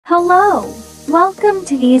Hello! Welcome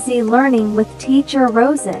to Easy Learning with Teacher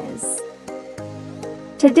Roses.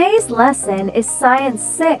 Today's lesson is Science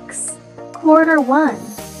 6, Quarter 1,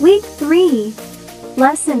 Week 3,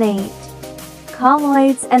 Lesson 8,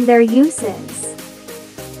 Colloids and their uses.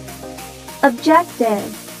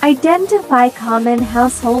 Objective: identify common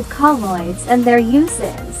household colloids and their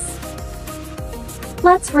uses.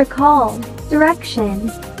 Let's recall.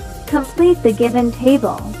 Direction: complete the given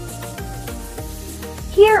table.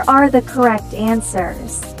 Here are the correct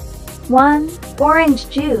answers. 1. Orange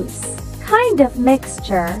juice. Kind of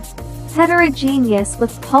mixture. Heterogeneous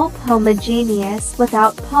with pulp, homogeneous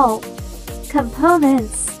without pulp.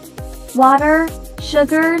 Components: water,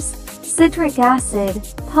 sugars, citric acid,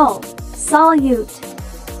 pulp, solute.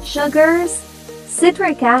 Sugars,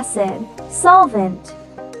 citric acid, solvent,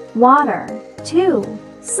 water. 2.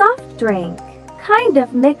 Soft drink. Kind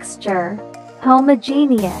of mixture.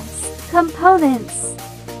 Homogeneous. Components: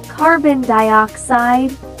 carbon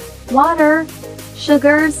dioxide, water,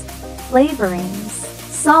 sugars, flavorings.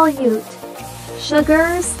 Solute: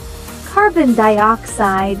 sugars, carbon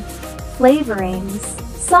dioxide, flavorings,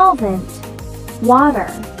 solvent,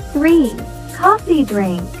 water. 3. Coffee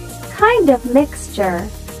drink. Kind of mixture.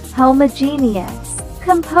 Homogeneous.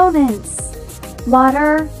 Components: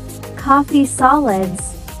 water, coffee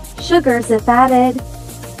solids, sugars if added,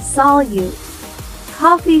 solute.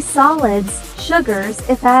 Coffee solids, sugars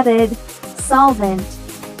if added, solvent,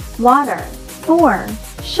 water. 4.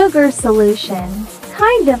 Sugar solution.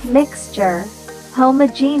 Kind of mixture.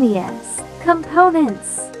 Homogeneous.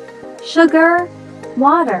 Components: sugar,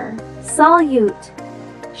 water, solute,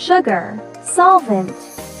 sugar, solvent,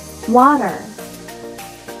 water.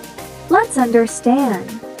 Let's understand.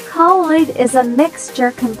 Colloid is a mixture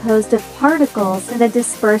composed of particles in a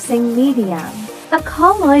dispersing medium. A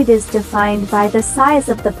colloid is defined by the size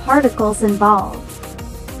of the particles involved.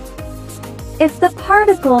 If the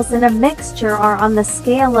particles in a mixture are on the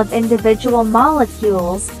scale of individual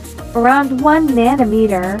molecules, around 1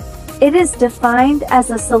 nanometer, it is defined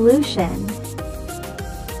as a solution.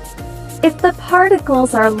 If the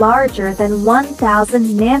particles are larger than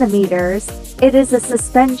 1000 nanometers, it is a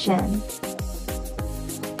suspension.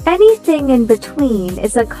 Anything in between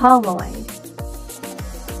is a colloid.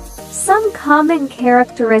 Some common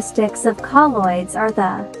characteristics of colloids are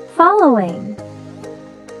the following.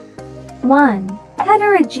 1.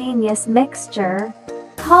 Heterogeneous mixture.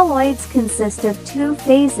 Colloids consist of two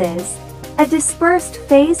phases, a dispersed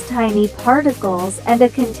phase, tiny particles, and a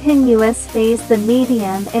continuous phase, the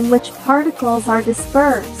medium in which particles are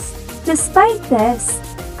dispersed. Despite this,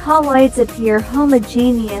 colloids appear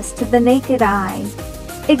homogeneous to the naked eye.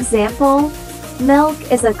 Example: milk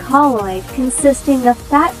is a colloid consisting of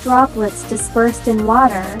fat droplets dispersed in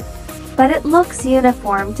water, but it looks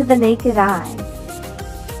uniform to the naked eye.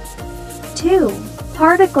 2.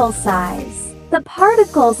 Particle size. The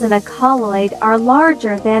particles in a colloid are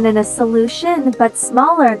larger than in a solution but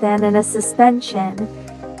smaller than in a suspension,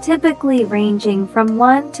 typically ranging from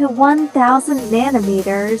 1 to 1000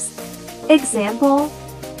 nanometers. Example: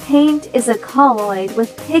 paint is a colloid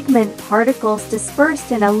with pigment particles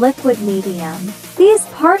dispersed in a liquid medium. These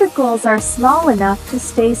particles are small enough to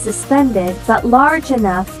stay suspended but large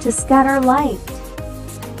enough to scatter light.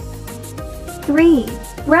 3.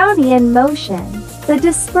 Brownian motion. The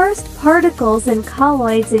dispersed particles in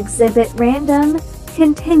colloids exhibit random,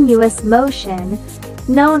 continuous motion,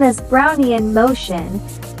 known as Brownian motion,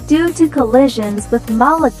 due to collisions with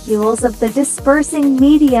molecules of the dispersing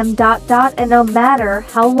medium. And no matter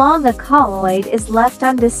how long a colloid is left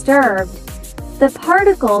undisturbed, the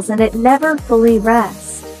particles in it never fully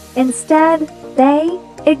rest. Instead, they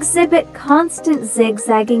exhibit constant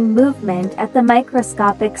zigzagging movement at the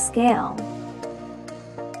microscopic scale.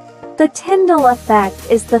 The Tyndall effect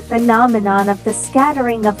is the phenomenon of the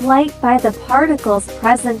scattering of light by the particles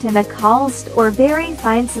present in a colloid or very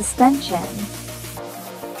fine suspension.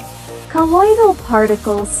 Colloidal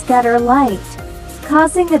particles scatter light,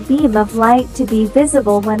 causing a beam of light to be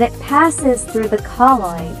visible when it passes through the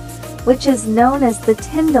colloid, which is known as the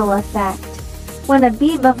Tyndall effect. When a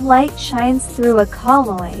beam of light shines through a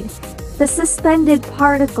colloid, the suspended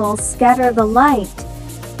particles scatter the light,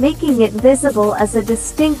 making it visible as a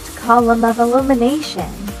distinct column of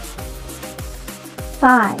illumination.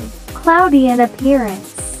 5. Cloudy in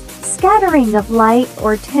appearance. Scattering of light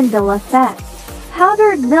or Tyndall effect.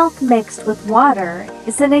 Powdered milk mixed with water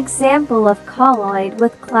is an example of colloid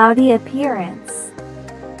with cloudy appearance.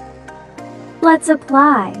 Let's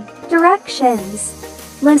apply. Directions.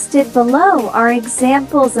 Listed below are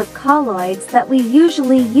examples of colloids that we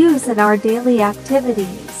usually use in our daily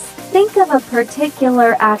activities. Think of a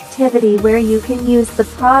particular activity where you can use the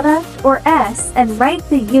product or S and write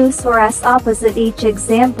the use or S opposite each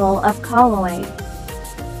example of colloid.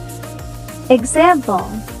 Example: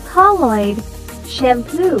 colloid,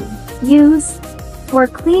 shampoo, use, for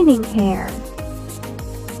cleaning hair.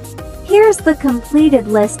 Here's the completed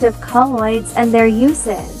list of colloids and their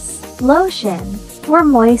uses. Lotion, for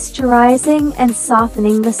moisturizing and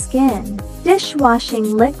softening the skin.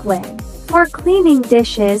 Dishwashing liquid, for cleaning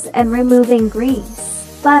dishes and removing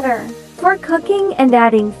grease. Butter, for cooking and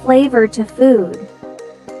adding flavor to food.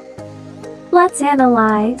 Let's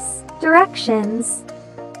analyze. Directions.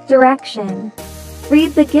 Direction.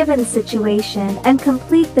 Read the given situation and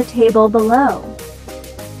complete the table below.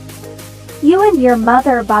 You and your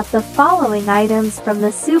mother bought the following items from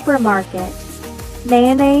the supermarket: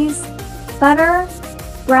 mayonnaise, butter,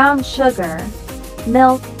 brown sugar,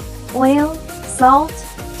 milk, oil, salt,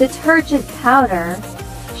 detergent powder,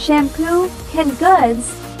 shampoo, canned goods,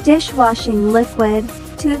 dishwashing liquid,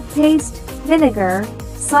 toothpaste, vinegar,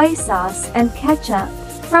 soy sauce, and ketchup.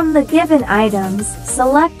 From the given items,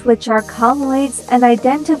 select which are colloids and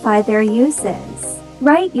identify their uses.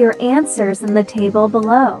 Write your answers in the table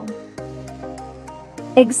below.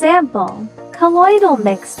 Example: colloidal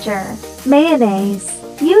mixture, mayonnaise.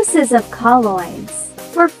 Uses of colloids: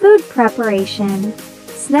 for food preparation,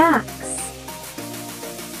 snacks.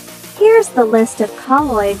 Here's the list of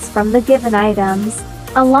colloids from the given items,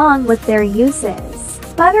 along with their uses.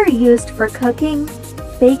 Butter used for cooking,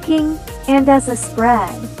 baking, and as a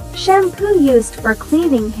spread. Shampoo used for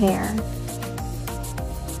cleaning hair.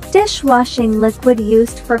 Dishwashing liquid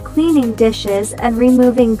used for cleaning dishes and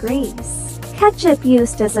removing grease. Ketchup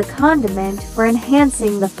used as a condiment for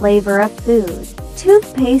enhancing the flavor of food.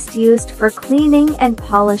 Toothpaste used for cleaning and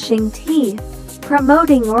polishing teeth,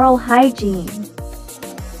 promoting oral hygiene.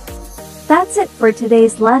 That's it for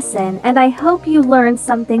today's lesson, and I hope you learned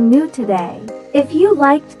something new today. If you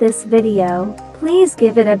liked this video, please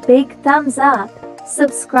give it a big thumbs up,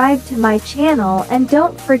 subscribe to my channel, and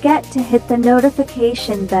don't forget to hit the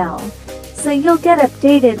notification bell, so you'll get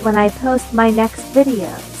updated when I post my next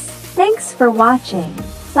videos. Thanks for watching.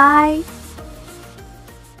 Bye.